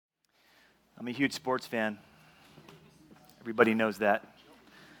I'm a huge sports fan. Everybody knows that.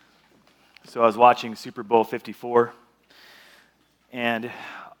 So I was watching Super Bowl 54, and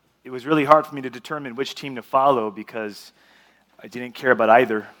it was really hard for me to determine which team to follow because I didn't care about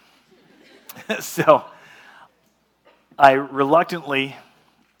either. So I reluctantly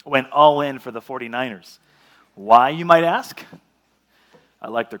went all in for the 49ers. Why, you might ask? I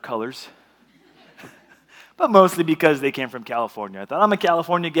like their colors. But mostly because they came from California. I thought, I'm a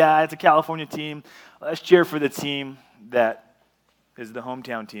California guy, it's a California team. Let's cheer for the team that is the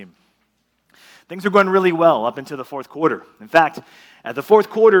hometown team. Things were going really well up into the fourth quarter. In fact, at the fourth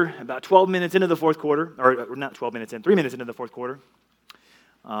quarter, about 12 minutes into the fourth quarter, or not 12 minutes in, 3 minutes into the fourth quarter,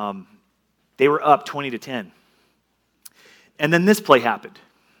 they were up 20-10. And then this play happened.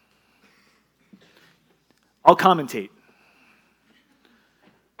 I'll commentate.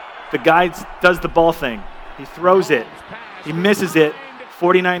 The guy does the ball thing. He throws it. He misses it.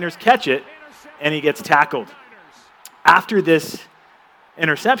 49ers catch it, and he gets tackled. After this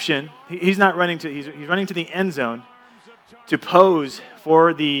interception, he's running to the end zone to pose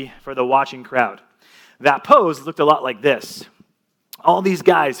for the watching crowd. That pose looked a lot like this. All these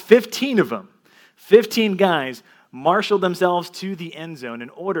guys, 15 of them, 15 guys marshaled themselves to the end zone in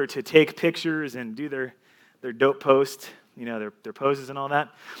order to take pictures and do their dope post, their poses and all that.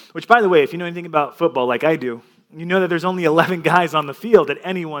 Which, by the way, if you know anything about football like I do, you know that there's only 11 guys on the field at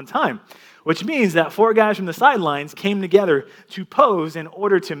any one time, which means that 4 guys from the sidelines came together to pose in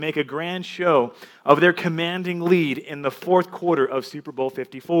order to make a grand show of their commanding lead in the fourth quarter of Super Bowl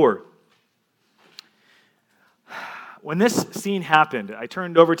 54. When this scene happened, I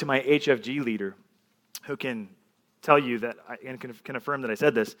turned over to my HFG leader, who can tell you that, and can affirm that I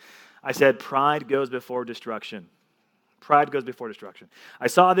said this. I said, pride goes before destruction. Pride goes before destruction. I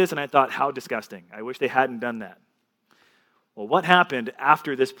saw this and I thought, how disgusting. I wish they hadn't done that. Well, what happened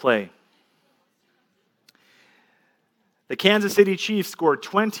after this play? The Kansas City Chiefs scored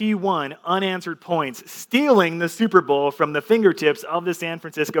 21 unanswered points, stealing the Super Bowl from the fingertips of the San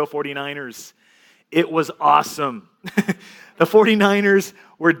Francisco 49ers. It was awesome. The 49ers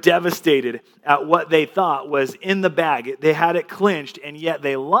were devastated at what they thought was in the bag. They had it clinched, and yet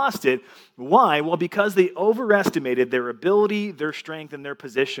they lost it. Why? Well, because they overestimated their ability, their strength, and their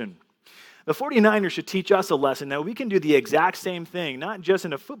position. The 49ers should teach us a lesson that we can do the exact same thing, not just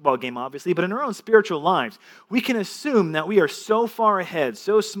in a football game, obviously, but in our own spiritual lives. We can assume that we are so far ahead,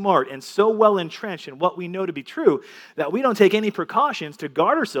 so smart, and so well entrenched in what we know to be true that we don't take any precautions to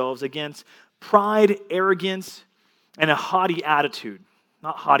guard ourselves against pride, arrogance, and a haughty attitude.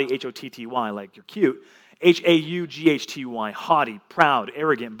 Not haughty, H-O-T-T-Y, like you're cute. H-A-U-G-H-T-Y, haughty, proud,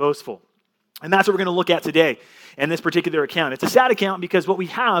 arrogant, boastful. And that's what we're going to look at today in this particular account. It's a sad account because what we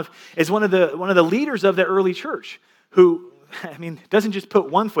have is one of the leaders of the early church who, doesn't just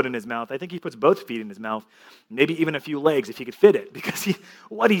put one foot in his mouth. I think he puts both feet in his mouth, maybe even a few legs if he could fit it, because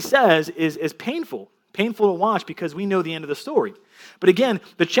what he says is painful to watch because we know the end of the story. But again,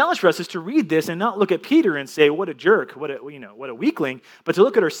 the challenge for us is to read this and not look at Peter and say, what a jerk, what a weakling, but to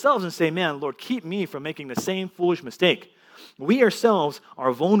look at ourselves and say, man, Lord, keep me from making the same foolish mistake. We ourselves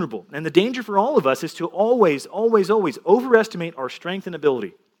are vulnerable, and the danger for all of us is to always, always, always overestimate our strength and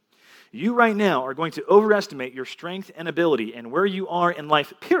ability. You right now are going to overestimate your strength and ability and where you are in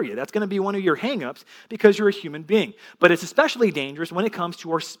life, period. That's going to be one of your hang-ups because you're a human being. But it's especially dangerous when it comes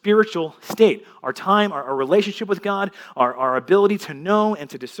to our spiritual state, our time, our relationship with God, our ability to know and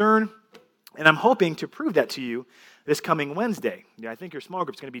to discern. And I'm hoping to prove that to you this coming Wednesday. I think your small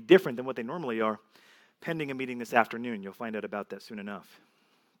group is going to be different than what they normally are. Pending a meeting this afternoon. You'll find out about that soon enough.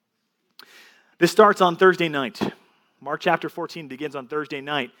 This starts on Thursday night. Mark chapter 14 begins on Thursday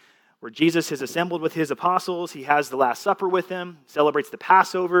night, where Jesus has assembled with his apostles. He has the Last Supper with them, celebrates the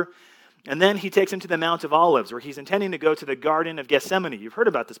Passover, and then he takes them to the Mount of Olives, where he's intending to go to the Garden of Gethsemane. You've heard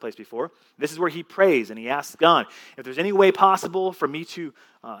about this place before. This is where he prays, and he asks God, if there's any way possible for me to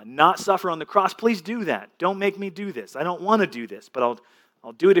not suffer on the cross, please do that. Don't make me do this. I don't want to do this, but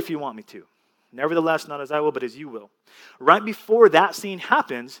I'll do it if you want me to. Nevertheless, not as I will, but as you will. Right before that scene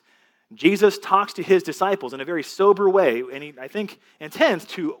happens, Jesus talks to his disciples in a very sober way, and he, I think, intends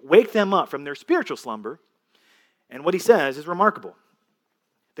to wake them up from their spiritual slumber. And what he says is remarkable.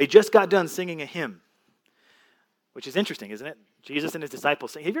 They just got done singing a hymn, which is interesting, isn't it? Jesus and his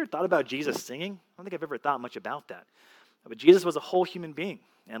disciples sing. Have you ever thought about Jesus singing? I don't think I've ever thought much about that. But Jesus was a whole human being.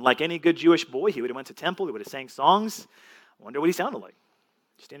 And like any good Jewish boy, he would have went to temple, he would have sang songs. I wonder what he sounded like.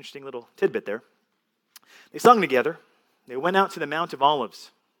 Just an interesting little tidbit there. They sung together. They went out to the Mount of Olives.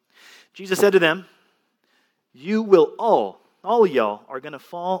 Jesus said to them, you will all of y'all are going to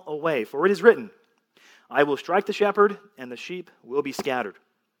fall away, for it is written, I will strike the shepherd, and the sheep will be scattered.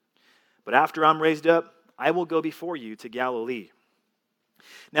 But after I'm raised up, I will go before you to Galilee."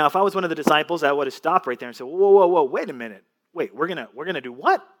 Now, if I was one of the disciples, I would have stopped right there and said, whoa, wait a minute. Wait, we're gonna do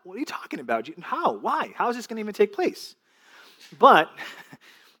what? What are you talking about? How? Why? How is this going to even take place? But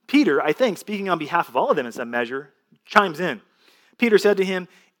Peter, I think, speaking on behalf of all of them in some measure, chimes in. Peter said to him,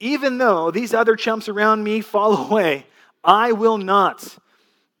 "Even though these other chumps around me fall away, I will not.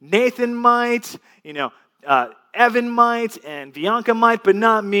 Nathan might, Evan might, and Bianca might, but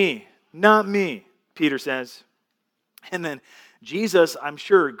not me. Not me," Peter says. And then Jesus, I'm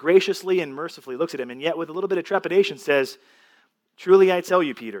sure, graciously and mercifully looks at him, and yet with a little bit of trepidation says, "Truly I tell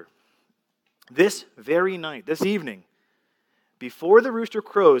you, Peter, this very night, this evening, before the rooster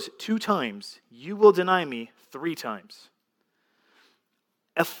crows 2 times, you will deny me 3 times."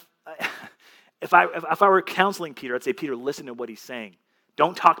 If I were counseling Peter, I'd say, "Peter, listen to what he's saying.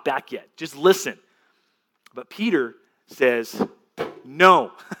 Don't talk back yet. Just listen." But Peter says,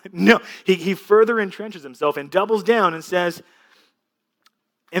 no, no. He further entrenches himself and doubles down and says,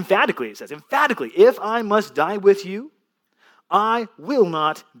 emphatically, "If I must die with you, I will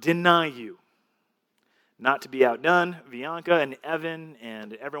not deny you." Not to be outdone, Bianca and Evan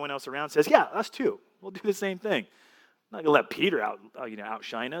and everyone else around says, "Yeah, us too. We'll do the same thing. I'm not going to let Peter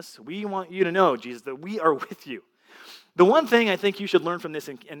outshine us. We want you to know, Jesus, that we are with you." The one thing I think you should learn from this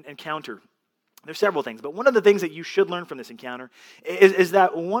encounter, there's several things, but one of the things that you should learn from this encounter is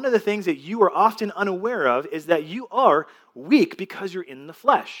that one of the things that you are often unaware of is that you are weak because you're in the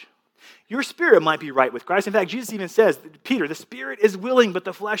flesh. Your spirit might be right with Christ. In fact, Jesus even says, "Peter, the spirit is willing, but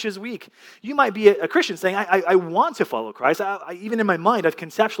the flesh is weak." You might be a Christian saying, I want to follow Christ. Even in my mind, I've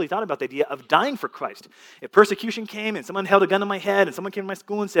conceptually thought about the idea of dying for Christ. If persecution came and someone held a gun to my head and someone came to my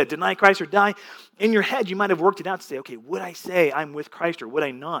school and said, "Deny Christ or die," in your head, you might have worked it out to say, okay, would I say I'm with Christ or would I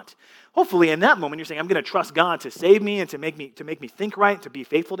not? Hopefully, in that moment, you're saying, I'm going to trust God to save me and to make me think right, to be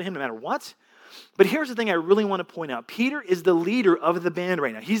faithful to him no matter what. But here's the thing I really want to point out. Peter is the leader of the band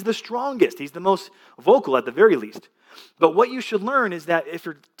right now. He's the strongest. He's the most vocal at the very least. But what you should learn is that if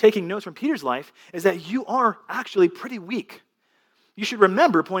you're taking notes from Peter's life, is that you are actually pretty weak. You should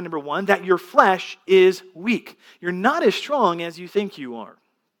remember, point number 1, that your flesh is weak. You're not as strong as you think you are.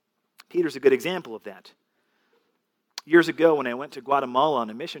 Peter's a good example of that. Years ago when I went to Guatemala on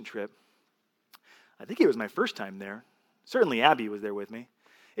a mission trip, I think it was my first time there. Certainly Abby was there with me.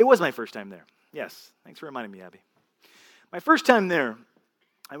 It was my first time there. Yes, thanks for reminding me, Abby. My first time there,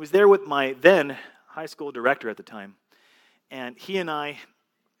 I was there with my then high school director at the time, and he and I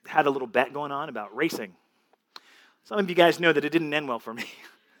had a little bet going on about racing. Some of you guys know that it didn't end well for me.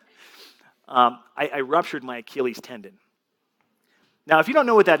 I ruptured my Achilles tendon. Now, if you don't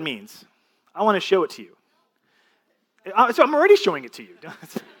know what that means, I want to show it to you. So I'm already showing it to you.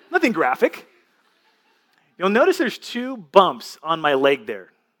 Nothing graphic. You'll notice there's 2 bumps on my leg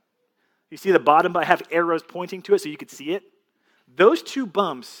there. You see the bottom, I have arrows pointing to it so you could see it. Those 2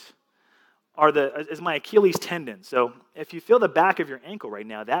 bumps is my Achilles tendon. So if you feel the back of your ankle right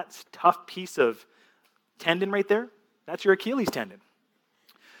now, that's a tough piece of tendon right there. That's your Achilles tendon.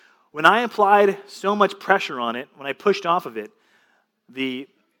 When I applied so much pressure on it, when I pushed off of it,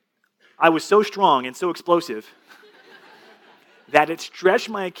 I was so strong and so explosive that it stretched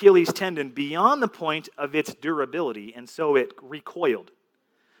my Achilles tendon beyond the point of its durability, and so it recoiled,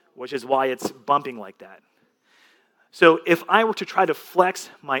 which is why it's bumping like that. So if I were to try to flex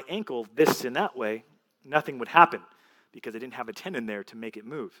my ankle this and that way, nothing would happen because I didn't have a tendon there to make it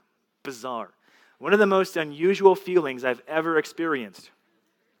move. Bizarre. One of the most unusual feelings I've ever experienced.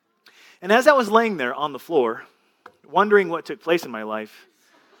 And as I was laying there on the floor, wondering what took place in my life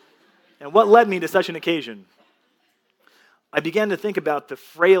and what led me to such an occasion, I began to think about the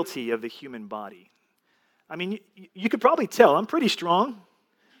frailty of the human body. I mean, you could probably tell I'm pretty strong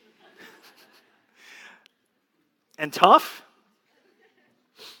and tough,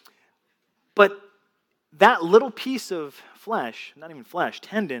 but that little piece of flesh, not even flesh,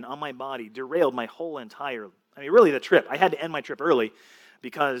 tendon on my body derailed my whole entire, really the trip. I had to end my trip early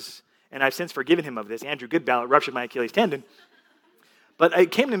because, and I've since forgiven him of this, Andrew Goodballot ruptured my Achilles tendon, but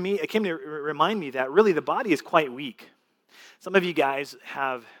it came to remind me that really the body is quite weak. Some of you guys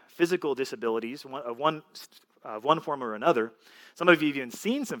have physical disabilities of one form or another. Some of you have even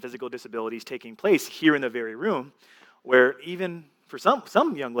seen some physical disabilities taking place here in the very room, where even for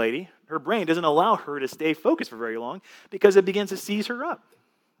some young lady, her brain doesn't allow her to stay focused for very long because it begins to seize her up.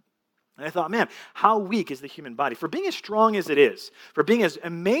 And I thought, man, how weak is the human body? For being as strong as it is, for being as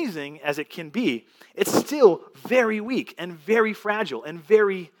amazing as it can be, it's still very weak and very fragile and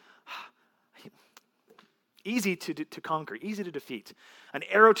very easy to conquer, easy to defeat. An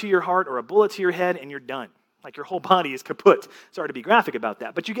arrow to your heart or a bullet to your head and you're done. Like your whole body is kaput. Sorry to be graphic about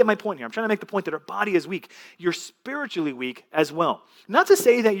that, but you get my point here. I'm trying to make the point that our body is weak. You're spiritually weak as well. Not to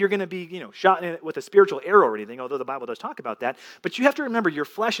say that you're going to be, shot in with a spiritual arrow or anything, although the Bible does talk about that, but you have to remember your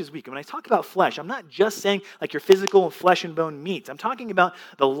flesh is weak. And when I talk about flesh, I'm not just saying like your physical flesh and bone meats. I'm talking about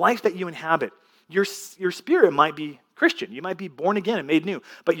the life that you inhabit. Your spirit might be Christian. You might be born again and made new,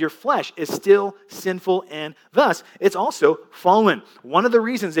 but your flesh is still sinful, and thus it's also fallen. One of the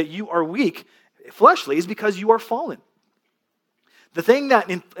reasons that you are weak fleshly is because you are fallen. The thing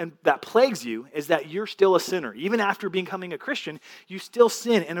that plagues you is that you're still a sinner. Even after becoming a Christian, you still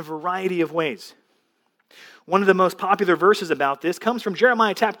sin in a variety of ways. One of the most popular verses about this comes from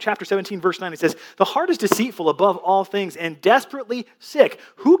Jeremiah chapter 17, verse 9. It says, "The heart is deceitful above all things and desperately sick.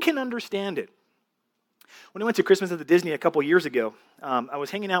 Who can understand it?" When I went to Christmas at the Disney a couple years ago, I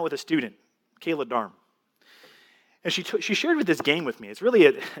was hanging out with a student, Kayla Darm. And she shared this game with me.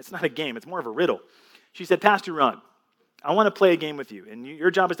 It's not a game, it's more of a riddle. She said, "Pastor Ron, I want to play a game with you, and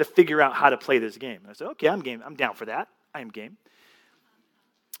your job is to figure out how to play this game." And I said, "Okay, I'm game. I'm down for that. I am game."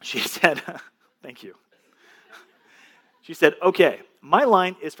 She said, "Thank you." She said, "Okay, my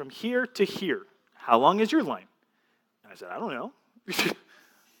line is from here to here. How long is your line?" And I said, "I don't know."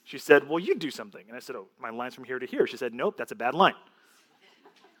 She said, "Well, you do something." And I said, "Oh, my line's from here to here." She said, "Nope, that's a bad line."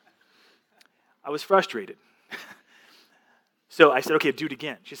 I was frustrated. So I said, "Okay, do it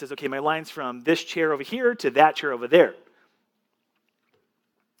again." She says, "Okay, my line's from this chair over here to that chair over there."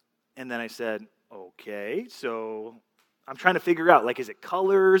 And then I said, "Okay, so I'm trying to figure out, is it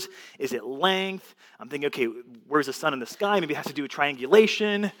colors? Is it length?" I'm thinking, okay, where's the sun in the sky? Maybe it has to do with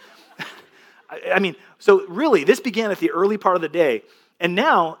triangulation. So really, this began at the early part of the day, and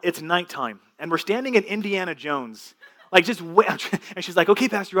now it's nighttime, and we're standing in Indiana Jones. And she's like, "Okay,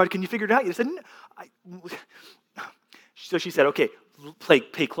 Pastor Rod, can you figure it out?" I said, "No." So she said, "Okay,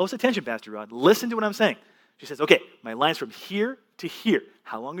 pay close attention, Pastor Rod. Listen to what I'm saying." She says, "Okay, my line's from here to here.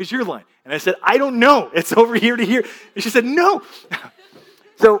 How long is your line?" And I said, "I don't know. It's over here to here." And she said, "No."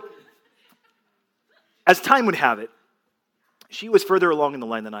 So as time would have it, she was further along in the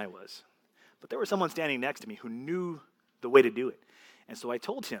line than I was. But there was someone standing next to me who knew the way to do it. And so I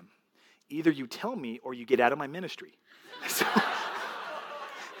told him, "Either you tell me or you get out of my ministry." So,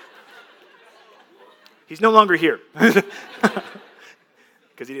 he's no longer here because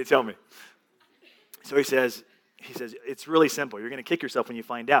he didn't tell me. So he says, "It's really simple. You're going to kick yourself when you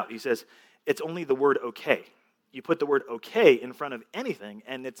find out." He says, "It's only the word okay. You put the word okay in front of anything,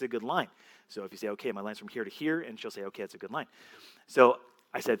 and it's a good line. So if you say, okay, my line's from here to here, and she'll say, okay, it's a good line." So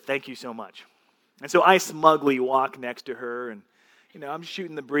I said, "Thank you so much." And so I smugly walk next to her, and I'm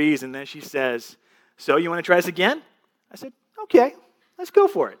shooting the breeze, and then she says, "So you want to try this again?" I said, "Okay, let's go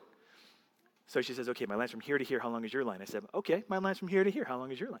for it." So she says, "Okay, my line's from here to here. How long is your line?" I said, "Okay, my line's from here to here. How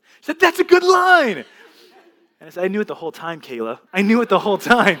long is your line?" She said, "That's a good line." And I said, "I knew it the whole time, Kayla. I knew it the whole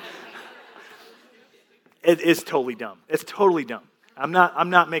time." It is totally dumb. It's totally dumb. I'm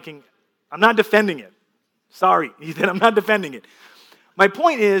not defending it. Sorry, Ethan, I'm not defending it. My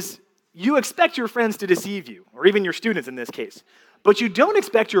point is, you expect your friends to deceive you, or even your students in this case, but you don't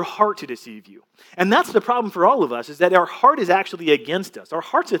expect your heart to deceive you. And that's the problem for all of us, is that our heart is actually against us. Our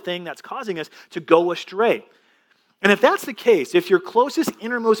heart's a thing that's causing us to go astray. And if that's the case, if your closest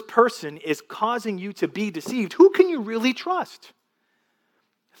innermost person is causing you to be deceived, who can you really trust?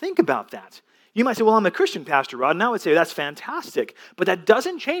 Think about that. You might say, "Well, I'm a Christian, Pastor Rod," and I would say that's fantastic. But that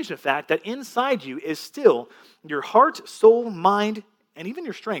doesn't change the fact that inside you is still your heart, soul, mind, and even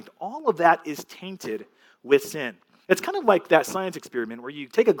your strength. All of that is tainted with sin. It's kind of like that science experiment where you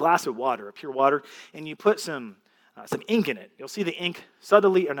take a glass of water, a pure water, and you put some ink in it. You'll see the ink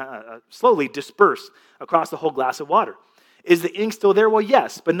slowly disperse across the whole glass of water. Is the ink still there? Well,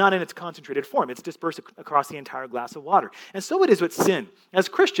 yes, but not in its concentrated form. It's dispersed across the entire glass of water. And so it is with sin. As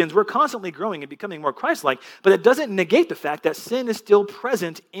Christians, we're constantly growing and becoming more Christ-like, but it doesn't negate the fact that sin is still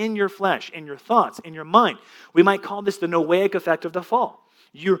present in your flesh, in your thoughts, in your mind. We might call this the Noahic effect of the fall.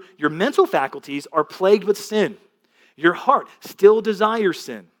 Your mental faculties are plagued with sin. Your heart still desires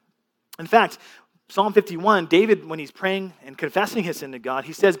sin. In fact, Psalm 51, David, when he's praying and confessing his sin to God,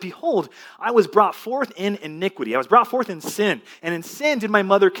 he says, "Behold, I was brought forth in iniquity. I was brought forth in sin, and in sin did my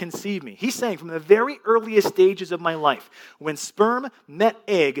mother conceive me." He's saying from the very earliest stages of my life, when sperm met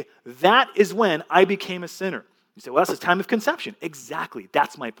egg, that is when I became a sinner. You say, "Well, that's the time of conception." Exactly.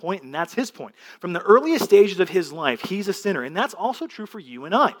 That's my point, and that's his point. From the earliest stages of his life, he's a sinner, and that's also true for you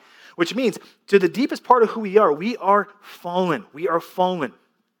and I, which means to the deepest part of who we are fallen. We are fallen.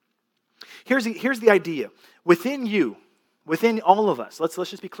 Here's the idea. Within you, within all of us, let's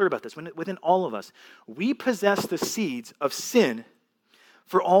just be clear about this. Within all of us, we possess the seeds of sin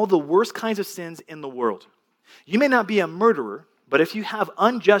for all the worst kinds of sins in the world. You may not be a murderer, but if you have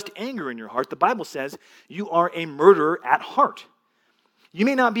unjust anger in your heart, the Bible says you are a murderer at heart. You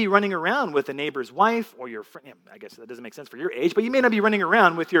may not be running around with a neighbor's wife or your friend. I guess that doesn't make sense for your age, but you may not be running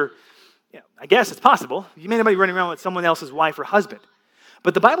around with your, I guess it's possible. You may not be running around with someone else's wife or husband.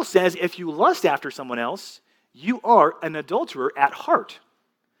 But the Bible says if you lust after someone else, you are an adulterer at heart.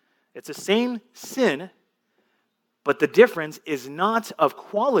 It's the same sin, but the difference is not of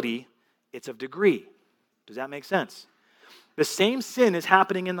quality, it's of degree. Does that make sense? The same sin is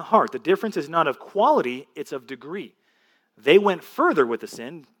happening in the heart. The difference is not of quality, it's of degree. They went further with the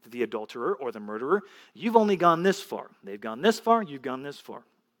sin, the adulterer or the murderer. You've only gone this far. They've gone this far, you've gone this far.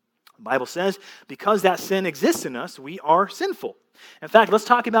 The Bible says because that sin exists in us, we are sinful. In fact, let's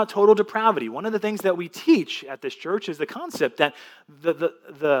talk about total depravity. One of the things that we teach at this church is the concept that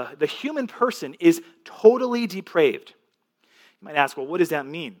the human person is totally depraved. You might ask, well, what does that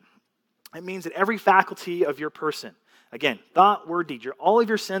mean? It means that every faculty of your person, again, thought, word, deed, all of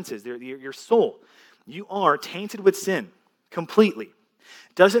your senses, your soul, you are tainted with sin completely.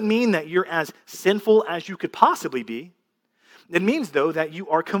 Doesn't mean that you're as sinful as you could possibly be. It means, though, that you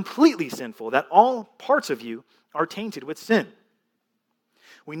are completely sinful, that all parts of you are tainted with sin.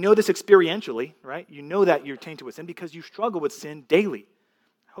 We know this experientially, right? You know that you're tainted with sin because you struggle with sin daily.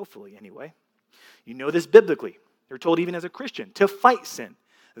 Hopefully, anyway. You know this biblically. You're told even as a Christian to fight sin.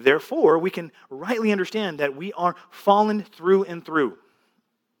 Therefore, we can rightly understand that we are fallen through and through.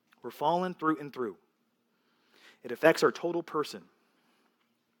 We're fallen through and through. It affects our total person,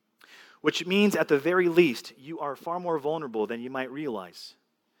 which means at the very least, you are far more vulnerable than you might realize.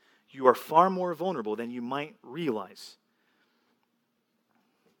 You are far more vulnerable than you might realize.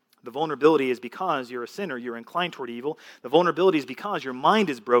 The vulnerability is because you're a sinner, you're inclined toward evil. The vulnerability is because your mind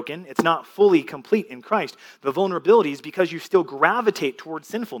is broken, it's not fully complete in Christ. The vulnerability is because you still gravitate towards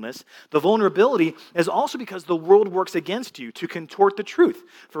sinfulness. The vulnerability is also because the world works against you to contort the truth.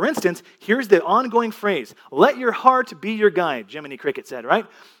 For instance, here's the ongoing phrase, let your heart be your guide, Jiminy Cricket said, right?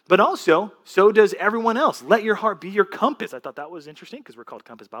 But also, so does everyone else. Let your heart be your compass. I thought that was interesting because we're called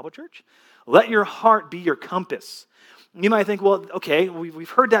Compass Bible Church. Let your heart be your compass. You might think, well, okay, we've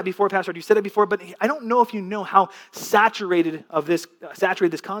heard that before, Pastor. You said it before, but I don't know if you know how saturated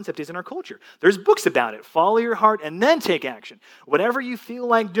this concept is in our culture. There's books about it. Follow your heart and then take action. Whatever you feel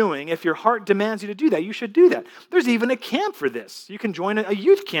like doing, if your heart demands you to do that, you should do that. There's even a camp for this. You can join a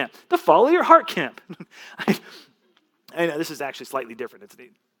youth camp, the Follow Your Heart camp. I know this is actually slightly different.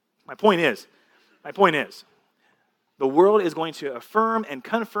 My point is, the world is going to affirm and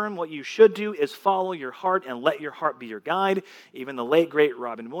confirm what you should do is follow your heart and let your heart be your guide. Even the late, great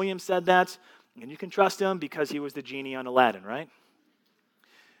Robin Williams said that. And you can trust him because he was the genie on Aladdin, right?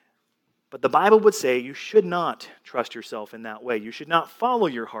 But the Bible would say you should not trust yourself in that way. You should not follow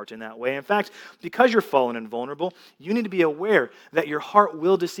your heart in that way. In fact, because you're fallen and vulnerable, you need to be aware that your heart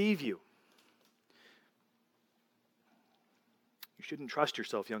will deceive you. You shouldn't trust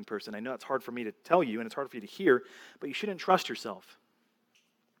yourself, young person. I know it's hard for me to tell you and it's hard for you to hear, but you shouldn't trust yourself.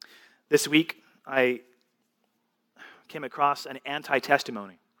 This week, I came across an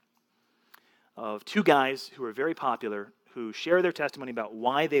anti-testimony of two guys who are very popular who share their testimony about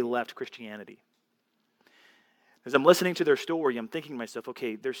why they left Christianity. As I'm listening to their story, I'm thinking to myself,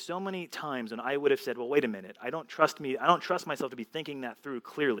 okay, there's so many times when I would have said, well, wait a minute, I don't trust myself to be thinking that through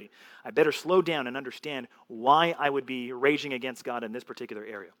clearly. I better slow down and understand why I would be raging against God in this particular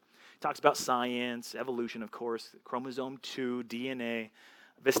area. He talks about science, evolution, of course, chromosome 2, DNA,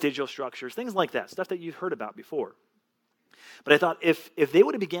 vestigial structures, things like that, stuff that you've heard about before. But I thought if they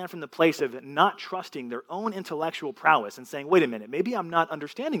would have began from the place of not trusting their own intellectual prowess and saying, wait a minute, maybe I'm not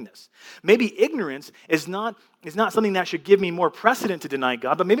understanding this. Maybe ignorance is not something that should give me more precedent to deny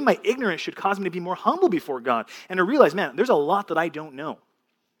God, but maybe my ignorance should cause me to be more humble before God and to realize, man, there's a lot that I don't know.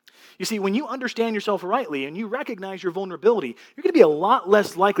 You see, when you understand yourself rightly and you recognize your vulnerability, you're going to be a lot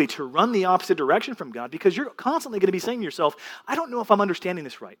less likely to run the opposite direction from God because you're constantly going to be saying to yourself, I don't know if I'm understanding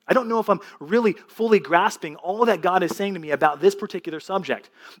this right. I don't know if I'm really fully grasping all that God is saying to me about this particular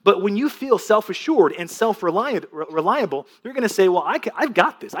subject. But when you feel self-assured and self-reliable, you're going to say, well, I've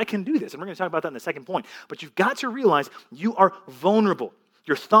got this. I can do this. And we're going to talk about that in the second point. But you've got to realize you are vulnerable.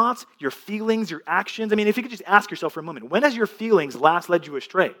 Your thoughts, your feelings, your actions. I mean, if you could just ask yourself for a moment, when has your feelings last led you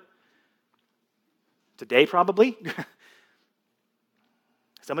astray? Today, probably.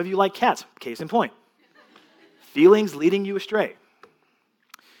 Some of you like cats, case in point. Feelings leading you astray.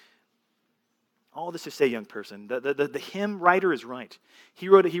 All this to say, young person, the hymn writer is right. He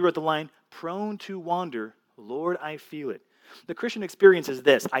wrote the line, prone to wander, Lord, I feel it. The Christian experience is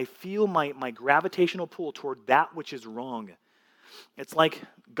this. I feel my gravitational pull toward that which is wrong. It's like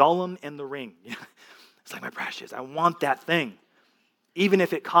Gollum and the ring. It's like my precious. I want that thing, even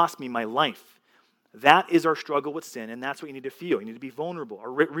if it costs me my life. That is our struggle with sin, and that's what you need to feel. You need to be vulnerable, or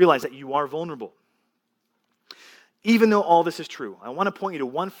realize that you are vulnerable. Even though all this is true, I want to point you to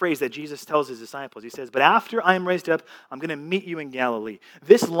one phrase that Jesus tells his disciples. He says, but after I am raised up, I'm going to meet you in Galilee.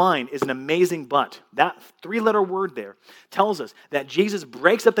 This line is an amazing but. That three-letter word there tells us that Jesus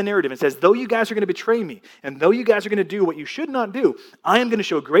breaks up the narrative and says, though you guys are going to betray me, and though you guys are going to do what you should not do, I am going to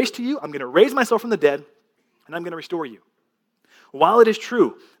show grace to you, I'm going to raise myself from the dead, and I'm going to restore you. While it is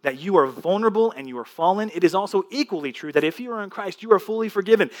true that you are vulnerable and you are fallen, it is also equally true that if you are in Christ, you are fully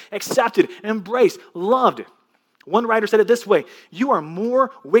forgiven, accepted, embraced, loved. One writer said it this way, you are more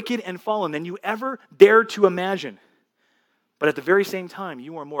wicked and fallen than you ever dared to imagine. But at the very same time,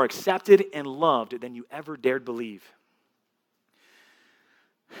 you are more accepted and loved than you ever dared believe.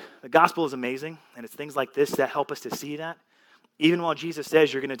 The gospel is amazing, and it's things like this that help us to see that. Even while Jesus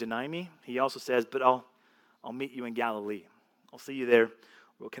says, you're going to deny me, he also says, but I'll meet you in Galilee. I'll see you there.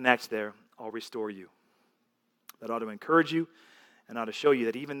 We'll connect there. I'll restore you. That ought to encourage you and ought to show you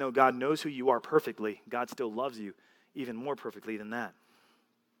that even though God knows who you are perfectly, God still loves you even more perfectly than that.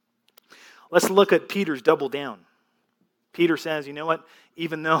 Let's look at Peter's double down. Peter says, you know what?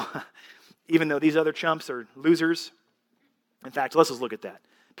 Even though these other chumps are losers, in fact, let's just look at that.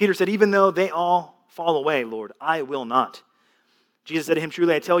 Peter said, even though they all fall away, Lord, I will not. Jesus said to him,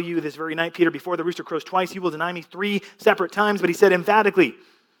 truly, I tell you this very night, Peter, before the rooster crows twice, you will deny me 3 separate times. But he said emphatically,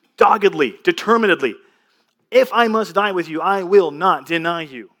 doggedly, determinedly, if I must die with you, I will not deny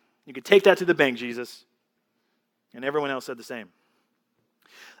you. You could take that to the bank, Jesus. And everyone else said the same.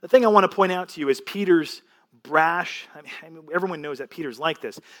 The thing I want to point out to you is Peter's brash, I mean, everyone knows that Peter's like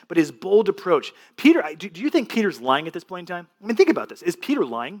this, but his bold approach. Peter, do you think Peter's lying at this point in time? I mean, think about this. Is Peter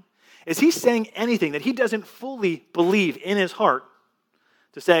lying? Is he saying anything that he doesn't fully believe in his heart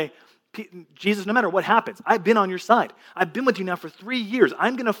to say, Jesus, no matter what happens, I've been on your side. I've been with you now for 3 years.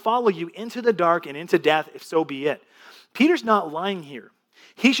 I'm going to follow you into the dark and into death, if so be it. Peter's not lying here.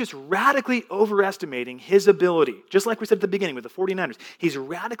 He's just radically overestimating his ability. Just like we said at the beginning with the 49ers. He's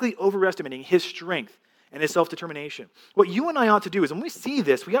radically overestimating his strength and his self-determination. What you and I ought to do is when we see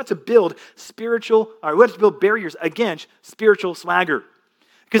this, we ought to build barriers against spiritual swagger.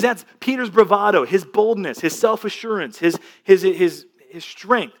 Because that's Peter's bravado, his boldness, his self-assurance, his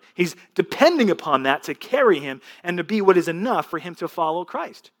strength. He's depending upon that to carry him and to be what is enough for him to follow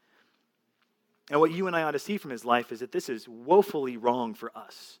Christ. And what you and I ought to see from his life is that this is woefully wrong for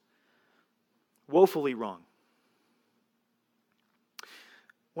us. Woefully wrong.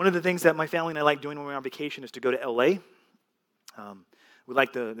 One of the things that my family and I like doing when we're on vacation is to go to LA. We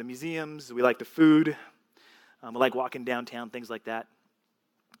like the museums, we like the food, we like walking downtown, things like that.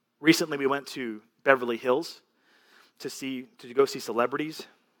 Recently we went to Beverly Hills to go see celebrities,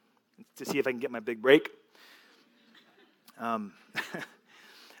 to see if I can get my big break.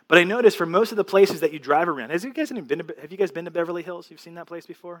 But I noticed for most of the places that you drive around, have you guys been to Beverly Hills? You've seen that place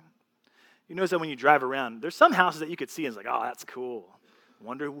before? You notice that when you drive around, there's some houses that you could see and it's like, oh, that's cool. I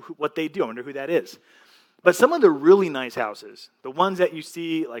wonder what they do. I wonder who that is. But some of the really nice houses, the ones that you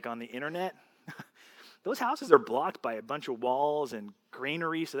see like on the internet, those houses are blocked by a bunch of walls and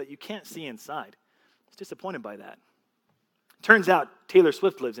greenery so that you can't see inside. I was disappointed by that. Turns out Taylor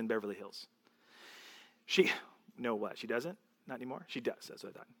Swift lives in Beverly Hills. She doesn't? Not anymore? She does, that's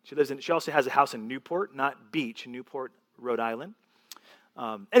what I thought. She also has a house in Newport, not Beach, Newport, Rhode Island.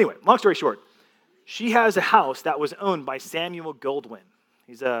 Anyway, long story short, she has a house that was owned by Samuel Goldwyn.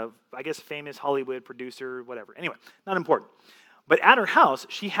 He's I guess, famous Hollywood producer, whatever. Anyway, not important. But at her house,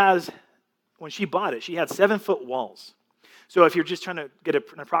 when she bought it, she had 7-foot walls. So if you're just trying to get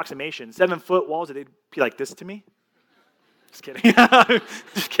an approximation, 7-foot walls, they'd be like this to me. Just kidding.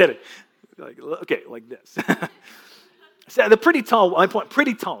 Just kidding. Like this. So they're pretty tall.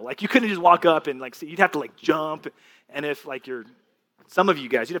 Pretty tall. Like you couldn't just walk up and like see. You'd have to like jump, and if like some of you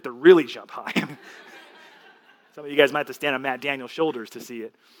guys, you'd have to really jump high. Some of you guys might have to stand on Matt Daniel's shoulders to see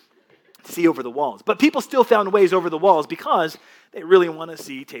it, to see over the walls. But people still found ways over the walls because they really want to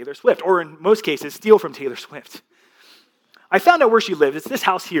see Taylor Swift, or in most cases, steal from Taylor Swift. I found out where she lived. It's this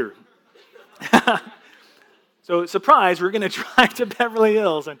house here. So, surprise, we're going to drive to Beverly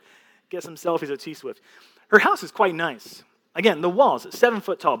Hills and get some selfies of T Swift. Her house is quite nice. Again, the walls, 7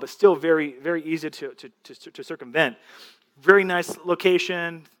 foot tall, but still very, very easy to circumvent. Very nice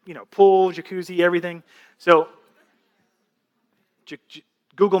location, pool, jacuzzi, everything. So,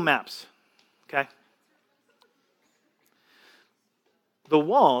 Google Maps, okay? The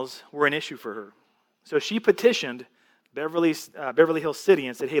walls were an issue for her. So she petitioned Beverly Hills City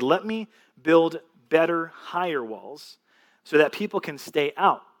and said, hey, let me build better, higher walls so that people can stay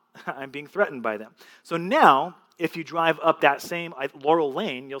out I'm being threatened by them. So now, if you drive up that same Laurel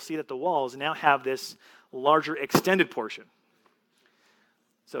Lane, you'll see that the walls now have this larger extended portion.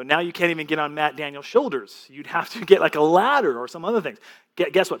 So now you can't even get on Matt Daniel's shoulders. You'd have to get like a ladder or some other things.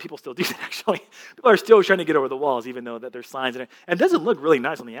 Guess what? People still do that, actually. People are still trying to get over the walls, even though that there's signs in it. And it doesn't look really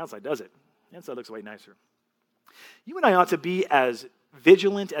nice on the outside, does it? The inside looks way nicer. You and I ought to be as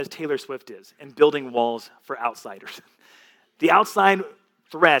vigilant as Taylor Swift is in building walls for outsiders. The outside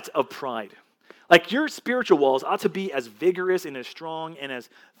threat of pride. Like your spiritual walls ought to be as vigorous and as strong and as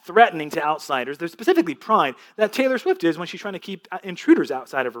threatening to outsiders, there's specifically pride, that Taylor Swift is when she's trying to keep intruders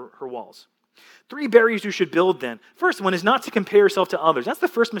outside of her walls. 3 barriers you should build then. First one is not to compare yourself to others. That's the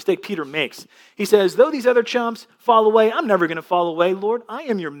first mistake Peter makes. He says, though these other chumps fall away, I'm never going to fall away. Lord, I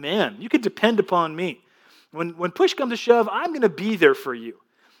am your man. You can depend upon me. When push comes to shove, I'm going to be there for you.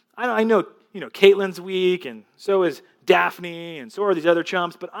 I know, Caitlin's weak, and so is Daphne, and so are these other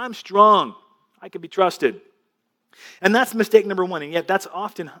chumps, but I'm strong. I can be trusted. And that's mistake number 1, and yet that's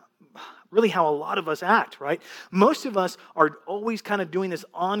often really how a lot of us act, right? Most of us are always kind of doing this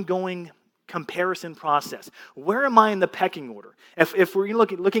ongoing comparison process. Where am I in the pecking order? If we're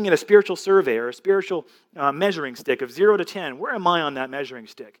looking at a spiritual survey or a spiritual measuring stick of 0 to 10, where am I on that measuring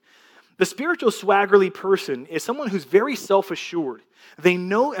stick? The spiritual swaggerly person is someone who's very self-assured. They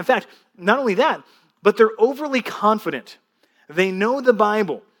know, in fact, not only that, but they're overly confident. They know the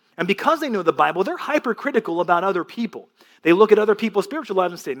Bible. And because they know the Bible, they're hypercritical about other people. They look at other people's spiritual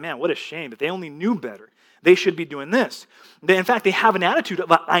lives and say, man, what a shame. If they only knew better, they should be doing this. In fact, they have an attitude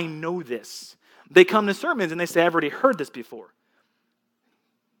of, I know this. They come to sermons and they say, I've already heard this before.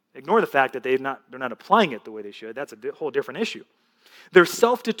 Ignore the fact that they're not applying it the way they should. That's a whole different issue. They're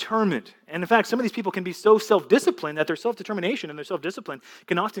self-determined. And in fact, some of these people can be so self-disciplined that their self-determination and their self-discipline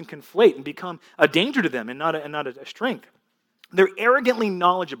can often conflate and become a danger to them and not a strength. They're arrogantly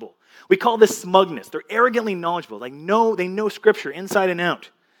knowledgeable. We call this smugness. They're arrogantly knowledgeable. They know Scripture inside and out.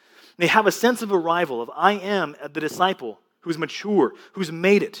 They have a sense of arrival, of I am the disciple who's mature, who's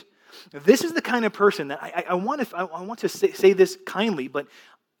made it. This is the kind of person that I want to say this kindly, but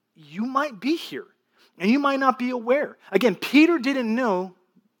you might be here, and you might not be aware. Again, Peter didn't know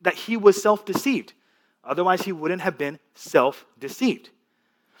that he was self-deceived. Otherwise, he wouldn't have been self-deceived.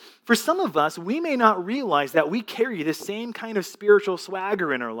 For some of us, we may not realize that we carry the same kind of spiritual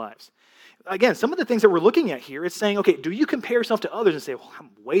swagger in our lives. Again, some of the things that we're looking at here, it's saying, okay, do you compare yourself to others and say, well, I'm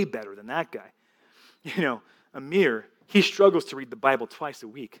way better than that guy? Amir, he struggles to read the Bible twice a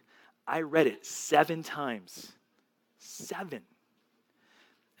week. I read it 7 times. 7.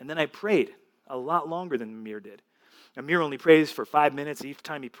 And then I prayed a lot longer than Amir did. Amir only prays for 5 minutes each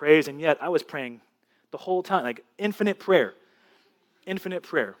time he prays, and yet I was praying the whole time, like infinite prayer. Infinite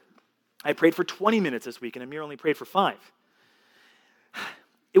prayer. I prayed for 20 minutes this week, and Amir only prayed for 5.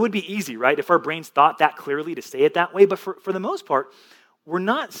 It would be easy, right, if our brains thought that clearly to say it that way, but for the most part, we're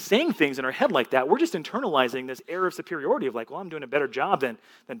not saying things in our head like that. We're just internalizing this air of superiority of like, well, I'm doing a better job than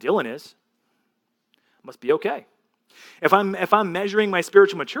Dylan is. Must be okay. If I'm measuring my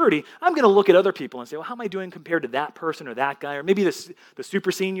spiritual maturity, I'm going to look at other people and say, well, how am I doing compared to that person or that guy? Or maybe the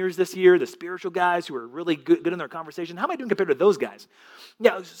super seniors this year, the spiritual guys who are really good in their conversation. How am I doing compared to those guys?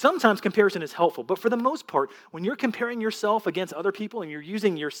 Yeah, sometimes comparison is helpful, but for the most part, when you're comparing yourself against other people and you're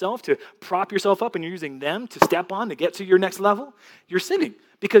using yourself to prop yourself up and you're using them to step on to get to your next level, you're sinning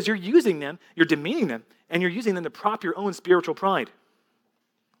because you're using them, you're demeaning them, and you're using them to prop your own spiritual pride.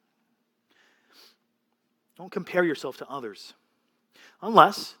 Don't compare yourself to others.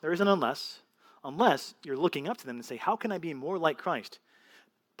 Unless you're looking up to them and say, how can I be more like Christ?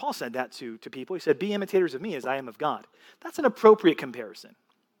 Paul said that to people. He said, be imitators of me as I am of God. That's an appropriate comparison.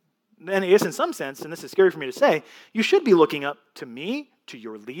 And I guess in some sense, and this is scary for me to say, you should be looking up to me, to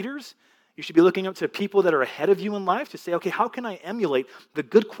your leaders. You should be looking up to people that are ahead of you in life to say, okay, how can I emulate the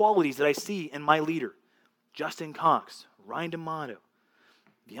good qualities that I see in my leader? Justin Cox, Ryan D'Amato,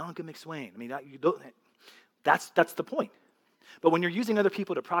 Bianca McSwain. That's the point. But when you're using other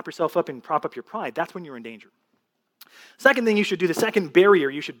people to prop yourself up and prop up your pride, that's when you're in danger. Second thing you should do, the second barrier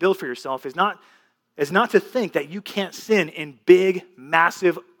you should build for yourself is not to think that you can't sin in big,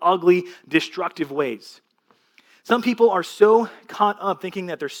 massive, ugly, destructive ways. Some people are so caught up thinking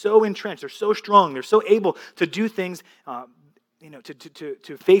that they're so entrenched, they're so strong, they're so able to do things,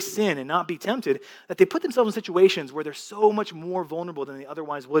 to face sin and not be tempted, that they put themselves in situations where they're so much more vulnerable than they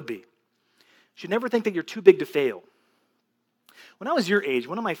otherwise would be. You should never think that you're too big to fail. When I was your age,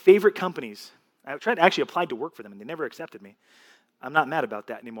 one of my favorite companies, I actually applied to work for them, and they never accepted me. I'm not mad about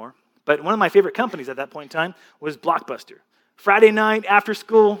that anymore. But one of my favorite companies at that point in time was Blockbuster. Friday night, after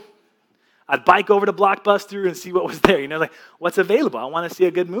school, I'd bike over to Blockbuster and see what was there. Like, what's available? I want to see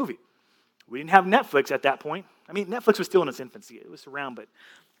a good movie. We didn't have Netflix at that point. I mean, Netflix was still in its infancy. It was around, but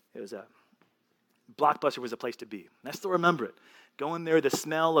Blockbuster was a place to be. And I still remember it. Going there, the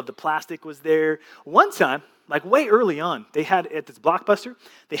smell of the plastic was there. One time, like way early on, they had, at this Blockbuster,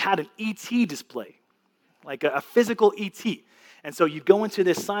 they had an E.T. display, like a physical E.T. And so you'd go into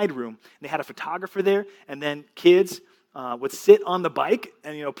this side room, and they had a photographer there, and then kids would sit on the bike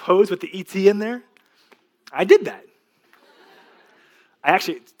and, pose with the E.T. in there. I did that. I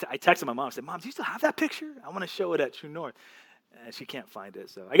texted my mom and said, Mom, do you still have that picture? I want to show it at True North. And she can't find it,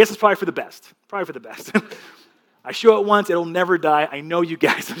 so I guess it's probably for the best. Probably for the best. I show it once, it'll never die. I know you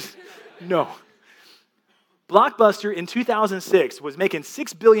guys. No. Blockbuster in 2006 was making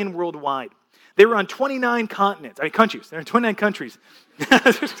 $6 billion worldwide. They were on 29 countries. They're in 29 countries.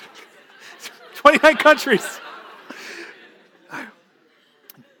 29 countries.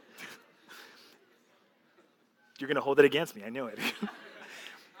 You're going to hold it against me. I knew it.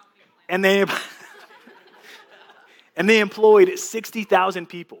 And they employed 60,000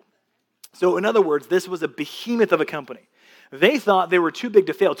 people. So in other words, this was a behemoth of a company. They thought they were too big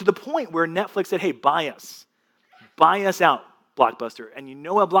to fail, to the point where Netflix said, hey, buy us. Buy us out, Blockbuster. And you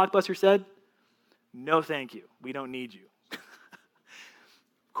know what Blockbuster said? No, thank you. We don't need you.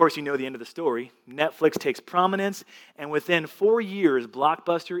 Of course, you know the end of the story. Netflix takes prominence, and within 4 years,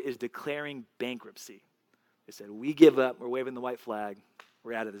 Blockbuster is declaring bankruptcy. They said, we give up. We're waving the white flag.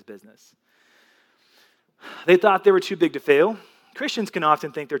 We're out of this business. They thought they were too big to fail. Christians can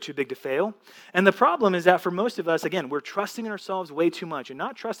often think they're too big to fail. And the problem is that for most of us, again, we're trusting in ourselves way too much and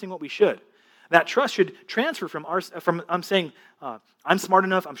not trusting what we should. That trust should transfer from I'm saying, I'm smart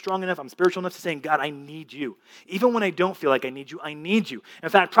enough, I'm strong enough, I'm spiritual enough, to saying, God, I need you. Even when I don't feel like I need you, I need you. In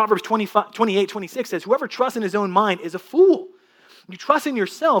fact, Proverbs 28:26 says, whoever trusts in his own mind is a fool. You trust in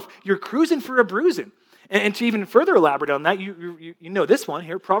yourself, you're cruising for a bruising. And to even further elaborate on that, you know this one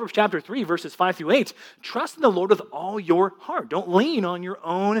here, Proverbs chapter 3, verses 5 through 8. Trust in the Lord with all your heart. Don't lean on your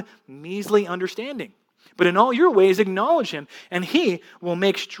own measly understanding. But in all your ways acknowledge him, and he will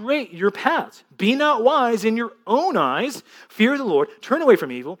make straight your paths. Be not wise in your own eyes. Fear the Lord. Turn away from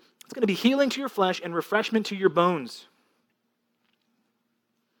evil. It's going to be healing to your flesh and refreshment to your bones.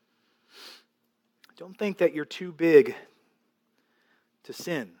 Don't think that you're too big to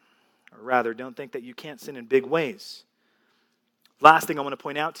sin. Or rather, don't think that you can't sin in big ways. Last thing I want to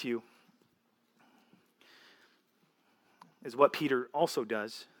point out to you is what Peter also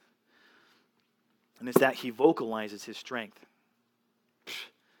does, and it's that he vocalizes his strength.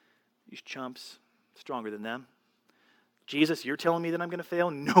 These chumps, stronger than them. Jesus, you're telling me that I'm going to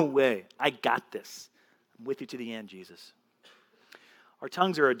fail? No way. I got this. I'm with you to the end, Jesus. Our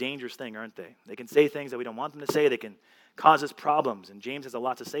tongues are a dangerous thing, aren't they? They can say things that we don't want them to say. They can cause us problems, and James has a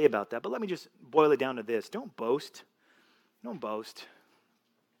lot to say about that. But let me just boil it down to this. Don't boast. Don't boast.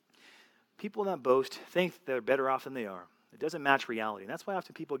 People that boast think they're better off than they are. It doesn't match reality. And that's why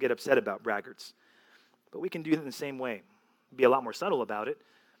often people get upset about braggarts. But we can do it in the same way. Be a lot more subtle about it.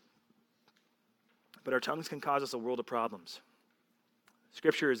 But our tongues can cause us a world of problems.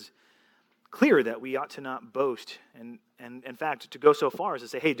 Scripture is clear that we ought to not boast, and in fact, to go so far as to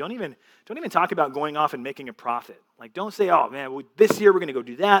say, hey, don't even talk about going off and making a profit. Like, don't say, oh man, this year we're going to go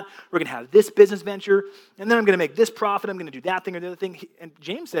do that. We're going to have this business venture, and then I'm going to make this profit. I'm going to do that thing or the other thing. And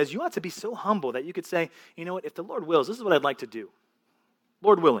James says you ought to be so humble that you could say, you know what? If the Lord wills, this is what I'd like to do.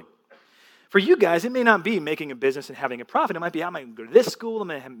 Lord willing. For you guys, it may not be making a business and having a profit. It might be, I'm going to go to this school. I'm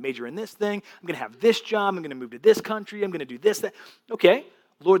going to major in this thing. I'm going to have this job. I'm going to move to this country. I'm going to do this, that. Okay.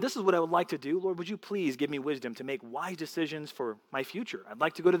 Lord, this is what I would like to do. Lord, would you please give me wisdom to make wise decisions for my future? I'd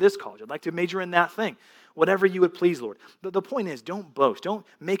like to go to this college. I'd like to major in that thing. Whatever you would please, Lord. The point is, don't boast. Don't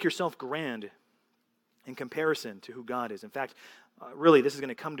make yourself grand in comparison to who God is. In fact, really, this is going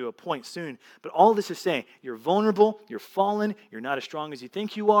to come to a point soon. But all this is saying, you're vulnerable, you're fallen, you're not as strong as you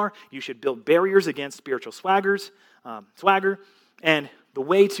think you are. You should build barriers against spiritual swagger. And the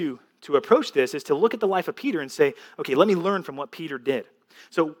way to approach this is to look at the life of Peter and say, okay, let me learn from what Peter did.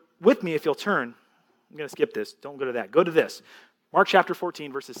 So with me, if you'll turn, I'm going to skip this. Don't go to that. Go to this. Mark chapter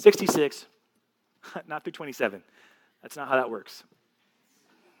 14, verses 66, not through 27. That's not how that works.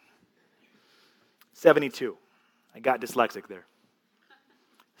 72. I got dyslexic there.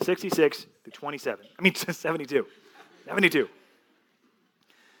 66 through 27. 72. 72.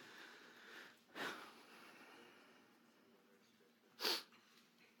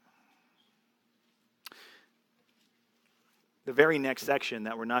 The very next section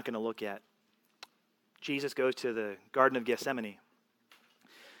that we're not going to look at, Jesus goes to the Garden of Gethsemane.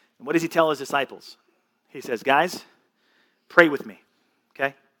 And what does he tell his disciples? He says, guys, pray with me,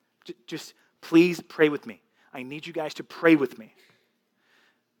 okay? Just please pray with me. I need you guys to pray with me.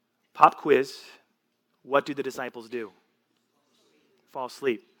 Pop quiz. What do the disciples do? Fall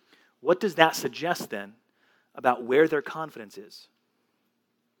asleep. What does that suggest then about where their confidence is?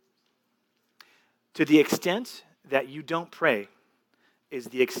 To the extent that you don't pray is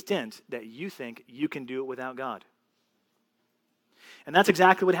the extent that you think you can do it without God. And that's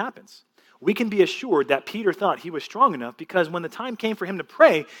exactly what happens. We can be assured that Peter thought he was strong enough because when the time came for him to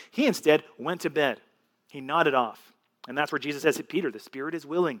pray, he instead went to bed. He nodded off. And that's where Jesus says to Peter, the spirit is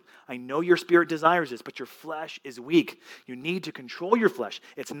willing. I know your spirit desires this, but your flesh is weak. You need to control your flesh.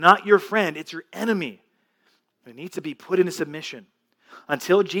 It's not your friend, it's your enemy. It needs to be put into submission.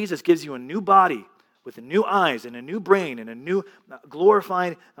 Until Jesus gives you a new body with new eyes and a new brain and a new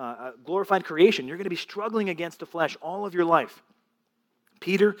glorified creation, you're going to be struggling against the flesh all of your life.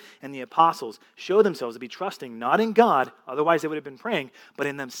 Peter and the apostles show themselves to be trusting not in God, otherwise they would have been praying, but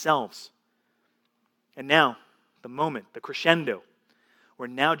in themselves. And now, the moment, the crescendo, where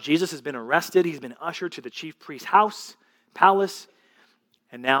now Jesus has been arrested, he's been ushered to the chief priest's house, palace,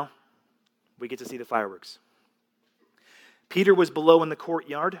 and now we get to see the fireworks. Peter was below in the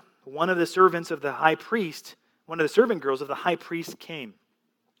courtyard. One of the servants of the high priest, one of the servant girls of the high priest came.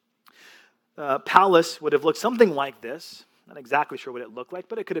 The palace would have looked something like this. Not exactly sure what it looked like,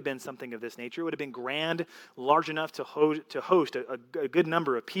 but it could have been something of this nature. It would have been grand, large enough to host a good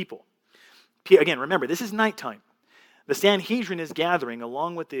number of people. Again, remember, this is nighttime. The Sanhedrin is gathering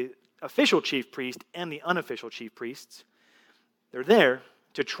along with the official chief priest and the unofficial chief priests. They're there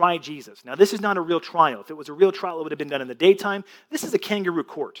to try Jesus. Now, this is not a real trial. If it was a real trial, it would have been done in the daytime. This is a kangaroo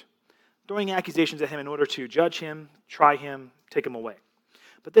court, throwing accusations at him in order to judge him, try him, take him away.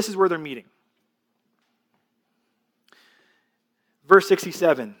 But this is where they're meeting. Verse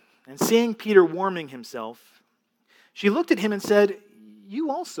 67, and seeing Peter warming himself, she looked at him and said,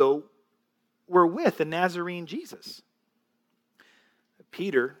 you also were with the Nazarene Jesus.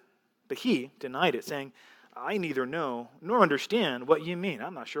 But he denied it, saying, I neither know nor understand what you mean.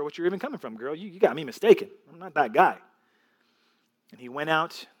 I'm not sure what you're even coming from, girl. You got me mistaken. I'm not that guy. And he went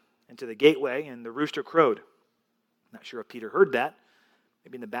out into the gateway, and the rooster crowed. Not sure if Peter heard that.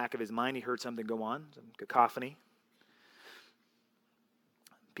 Maybe in the back of his mind he heard something go on, some cacophony.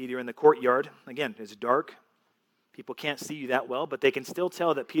 Peter in the courtyard. Again, it's dark. People can't see you that well, but they can still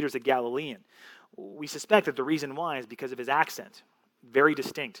tell that Peter's a Galilean. We suspect that the reason why is because of his accent. Very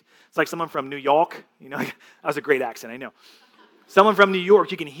distinct. It's like someone from New York. That was a great accent, I know. Someone from New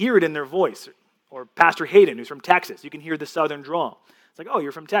York, you can hear it in their voice. Or Pastor Hayden, who's from Texas. You can hear the southern drawl. It's like, oh,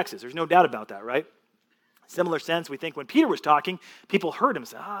 you're from Texas. There's no doubt about that, right? Similar sense, we think when Peter was talking, people heard him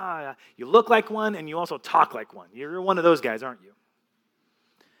say, you look like one and you also talk like one. You're one of those guys, aren't you?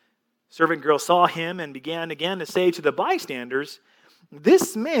 Servant girl saw him and began again to say to the bystanders,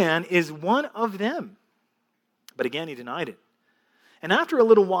 this man is one of them. But again, he denied it. And after a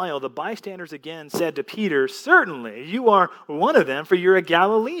little while, the bystanders again said to Peter, certainly, you are one of them, for you're a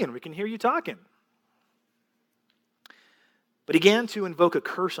Galilean. We can hear you talking. But he began to invoke a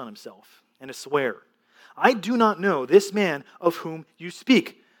curse on himself and to swear, I do not know this man of whom you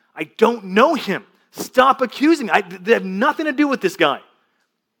speak. I don't know him. Stop accusing me. They have nothing to do with this guy.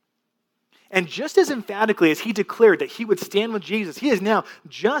 And just as emphatically as he declared that he would stand with Jesus, he is now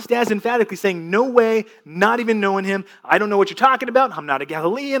just as emphatically saying, no way, not even knowing him. I don't know what you're talking about. I'm not a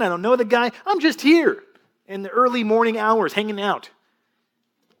Galilean. I don't know the guy. I'm just here in the early morning hours hanging out.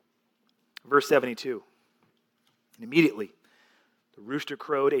 Verse 72. And immediately the rooster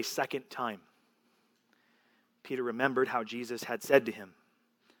crowed a second time. Peter remembered how Jesus had said to him,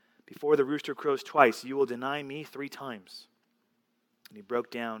 before the rooster crows twice, you will deny me 3 times. And he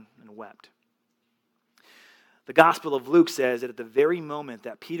broke down and wept. The Gospel of Luke says that at the very moment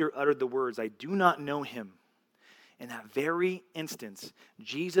that Peter uttered the words, I do not know him, in that very instance,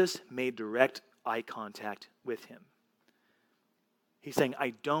 Jesus made direct eye contact with him. He's saying,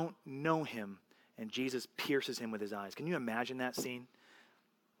 I don't know him, and Jesus pierces him with his eyes. Can you imagine that scene?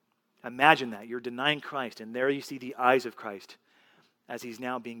 Imagine that. You're denying Christ, and there you see the eyes of Christ as he's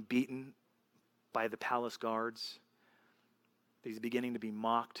now being beaten by the palace guards. He's beginning to be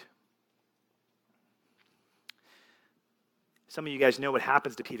mocked. Some of you guys know what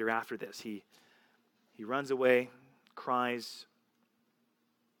happens to Peter after this. He runs away, cries.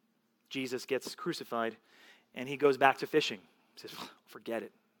 Jesus gets crucified, and he goes back to fishing. He says, forget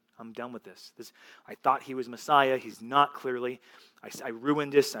it. I'm done with this. I thought he was Messiah. He's not clearly. I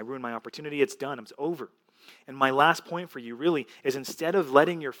ruined this. I ruined my opportunity. It's done. It's over. And my last point for you really is instead of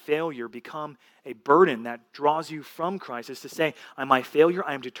letting your failure become a burden that draws you from Christ, is to say, I'm my failure.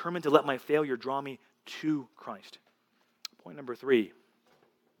 I am determined to let my failure draw me to Christ. Point number 3.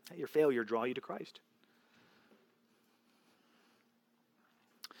 Let your failure draw you to Christ.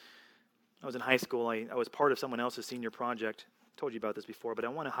 I was in high school. I was part of someone else's senior project. I told you about this before, but I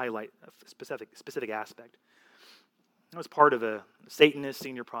want to highlight a specific aspect. I was part of a Satanist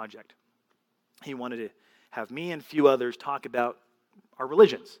senior project. He wanted to have me and a few others talk about our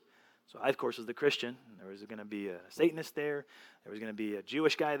religions. So I, of course, was the Christian. There was going to be a Satanist there. There was going to be a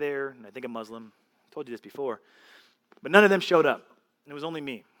Jewish guy there, and I think a Muslim. I told you this before. But none of them showed up. It was only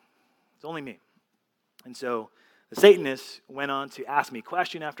me. It was only me. And so the Satanists went on to ask me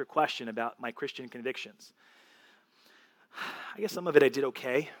question after question about my Christian convictions. I guess some of it I did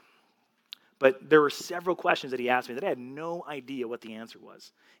okay. But there were several questions that he asked me that I had no idea what the answer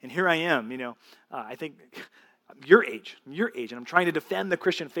was. And here I am, I think your age, and I'm trying to defend the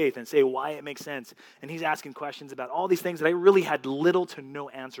Christian faith and say why it makes sense. And he's asking questions about all these things that I really had little to no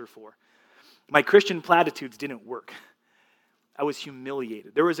answer for. My Christian platitudes didn't work. I was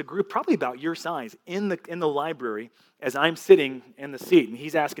humiliated. There was a group probably about your size in the library as I'm sitting in the seat, and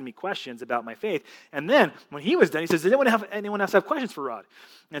he's asking me questions about my faith. And then when he was done, he says, "Does anyone else have questions for Rod?"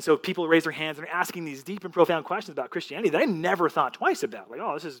 And so people raise their hands and are asking these deep and profound questions about Christianity that I never thought twice about. Like,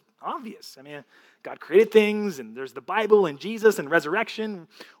 oh, this is obvious. I mean, God created things, and there's the Bible and Jesus and resurrection.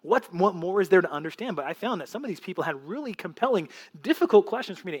 What more is there to understand? But I found that some of these people had really compelling, difficult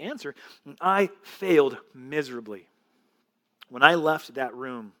questions for me to answer, and I failed miserably. When I left that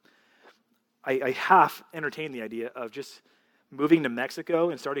room, I half entertained the idea of just moving to Mexico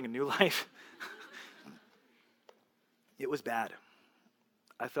and starting a new life. It was bad.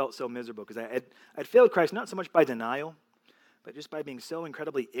 I felt so miserable because I'd failed Christ not so much by denial, but just by being so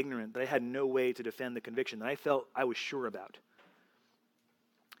incredibly ignorant that I had no way to defend the conviction that I felt I was sure about.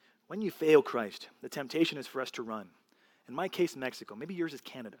 When you fail Christ, the temptation is for us to run. In my case, Mexico. Maybe yours is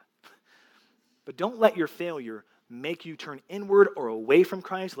Canada. But don't let your failure make you turn inward or away from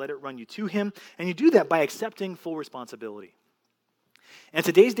Christ. Let it run you to him. And you do that by accepting full responsibility. In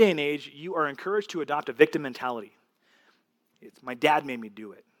today's day and age, you are encouraged to adopt a victim mentality. My dad made me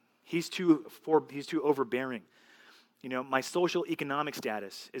do it. He's too overbearing. My social economic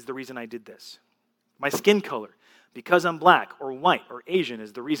status is the reason I did this. My skin color, because I'm black or white or Asian,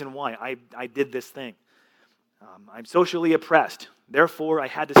 is the reason why I did this thing. I'm socially oppressed. Therefore, I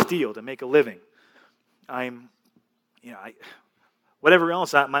had to steal to make a living. Whatever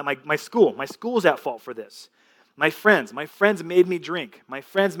else, my school's at fault for this. My friends made me drink. My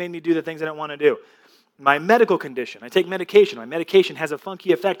friends made me do the things I don't want to do. My medical condition, I take medication. My medication has a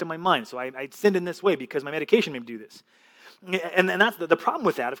funky effect on my mind, so I sinned in this way because my medication made me do this. And that's the problem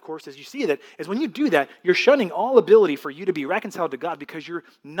with that, of course, as you see that, is when you do that, you're shunning all ability for you to be reconciled to God because you're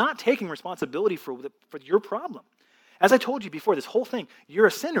not taking responsibility for your problem. As I told you before, this whole thing, you're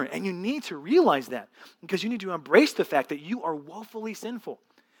a sinner, and you need to realize that because you need to embrace the fact that you are woefully sinful,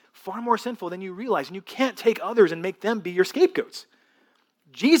 far more sinful than you realize, and you can't take others and make them be your scapegoats.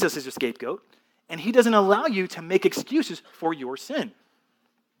 Jesus is your scapegoat, and he doesn't allow you to make excuses for your sin.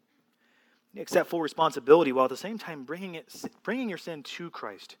 You accept full responsibility while at the same time bringing your sin to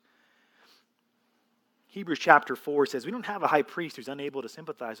Christ. Hebrews chapter 4 says, we don't have a high priest who's unable to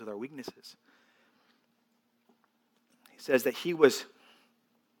sympathize with our weaknesses. Says that he was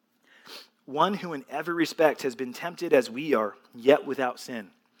one who in every respect has been tempted as we are, yet without sin.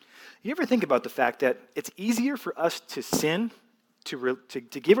 You ever think about the fact that it's easier for us to sin, to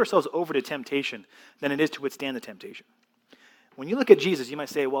give ourselves over to temptation, than it is to withstand the temptation? When you look at Jesus, you might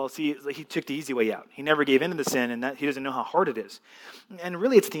say, well, see, he took the easy way out. He never gave in to the sin, and that he doesn't know how hard it is. And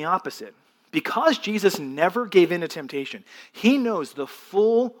really, it's the opposite. Because Jesus never gave in to temptation, he knows the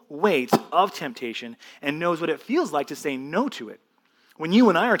full weight of temptation and knows what it feels like to say no to it. When you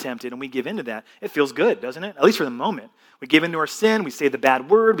and I are tempted and we give in to that, it feels good, doesn't it? At least for the moment. We give in to our sin, we say the bad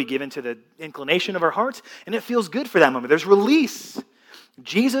word, we give in to the inclination of our hearts, and it feels good for that moment. There's release.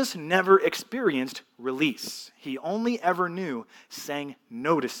 Jesus never experienced release. He only ever knew saying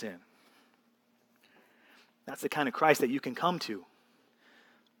no to sin. That's the kind of Christ that you can come to.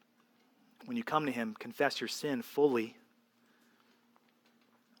 When you come to him, confess your sin fully.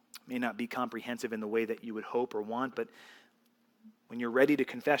 It may not be comprehensive in the way that you would hope or want, but when you're ready to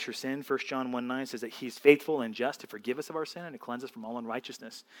confess your sin, 1 John 1:9 says that he's faithful and just to forgive us of our sin and to cleanse us from all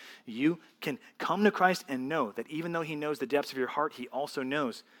unrighteousness. You can come to Christ and know that even though he knows the depths of your heart, he also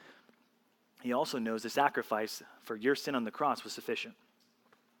knows the sacrifice for your sin on the cross was sufficient.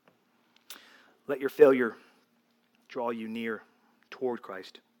 Let your failure draw you near toward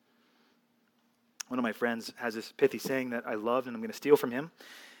Christ. One of my friends has this pithy saying that I love, and I'm going to steal from him.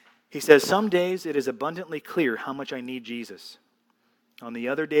 He says, some days it is abundantly clear how much I need Jesus. On the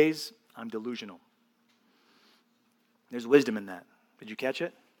other days, I'm delusional. There's wisdom in that. Did you catch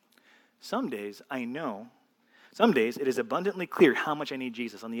it? Some days I know. Some days it is abundantly clear how much I need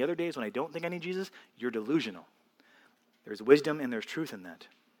Jesus. On the other days when I don't think I need Jesus, you're delusional. There's wisdom and there's truth in that.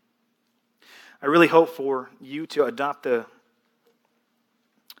 I really hope for you to adopt the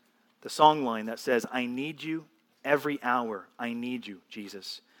song line that says, I need you every hour. I need you,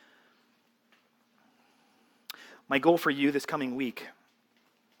 Jesus. My goal for you this coming week,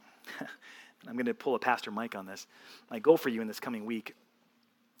 I'm going to pull a Pastor Mike on this. My goal for you in this coming week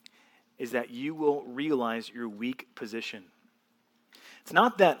is that you will realize your weak position. It's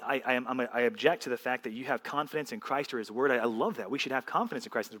not that I object to the fact that you have confidence in Christ or His Word. I love that. We should have confidence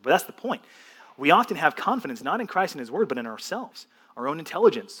in Christ and His Word. But that's the point. We often have confidence not in Christ and His Word, but in ourselves, our own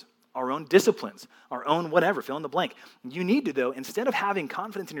intelligence, our own disciplines, our own whatever, fill in the blank. You need to, though, instead of having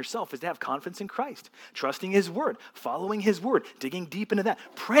confidence in yourself, is to have confidence in Christ, trusting His Word, following His Word, digging deep into that,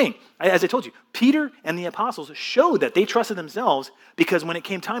 praying. As I told you, Peter and the apostles showed that they trusted themselves because when it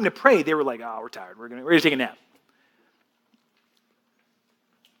came time to pray, they were like, we're tired. We're going to take a nap.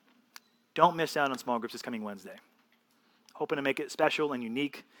 Don't miss out on small groups this coming Wednesday. Hoping to make it special and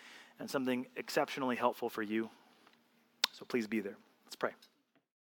unique and something exceptionally helpful for you. So please be there. Let's pray.